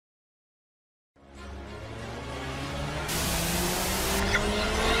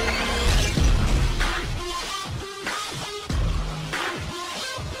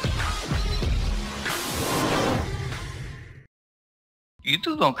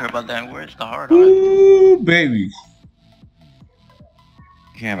YouTube don't care about that. Where's the hard on? Ooh, baby. You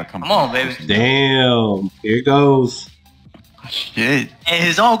can't have a Come on, baby. Damn. Here it goes. Shit. In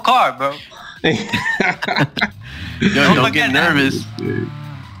his own car, bro. Yo, don't get nervous.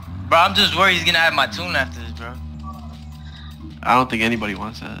 Bro, I'm just worried he's gonna have my tune after this, bro. I don't think anybody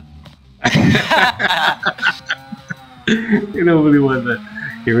wants that. You know really want that.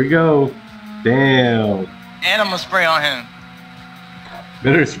 Here we go. Damn. And I'm gonna spray on him.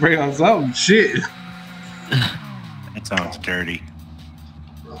 Better spray on something. Shit. That sounds dirty.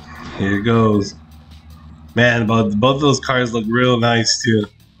 Here it goes. Man, both of those cars look real nice too.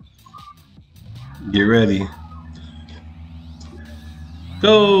 Get ready.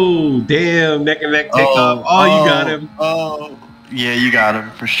 Go! Damn, neck and neck takeoff. Oh, you got him. Oh, yeah, you got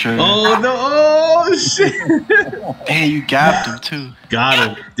him for sure. Oh no! Oh shit! Hey, you gapped him too.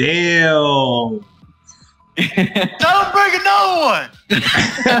 Got him. Damn. Tell him bring another one.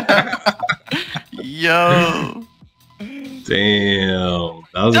 Yo. Damn.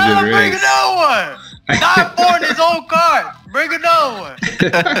 That was a Tell good him bring race. another one. Not born his own car. Bring another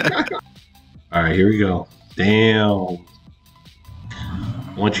one. All right, here we go. Damn.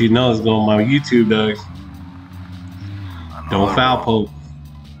 Once you know it's going on my YouTube, Doug. Don't foul poke.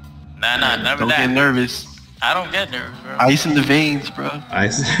 Nah, never Don't that. get nervous. I don't get nervous, bro. Ice in the veins, bro.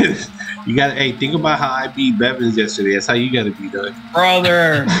 You got. Hey, think about how I beat Bevins yesterday. That's how you got to be, Doug.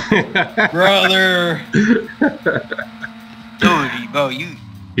 Brother. Brother. Dude, bro, you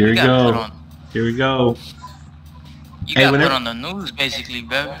Here we gotta go. put on. Here we go. You Hey, gotta whenever- put on the news, basically,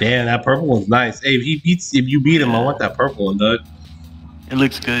 bro. Damn, that purple one's nice. Hey, if you beat him, I want that purple one, Doug. It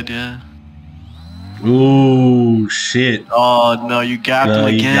looks good, yeah. Ooh, shit. Oh no, you gapped No,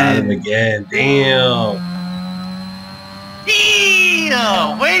 him you got him again. again. Damn.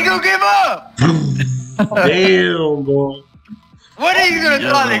 Damn! When you gonna give up? Damn, boy. When are you gonna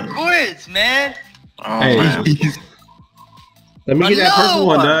Yo. call it quits, man? Oh, Hey. man. Let me get that Another purple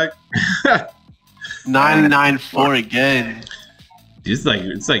one, one. Doug. 994 again. It's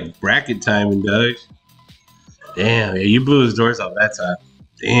like bracket timing, Doug. Damn, yeah, you blew his doors off that time.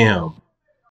 Damn.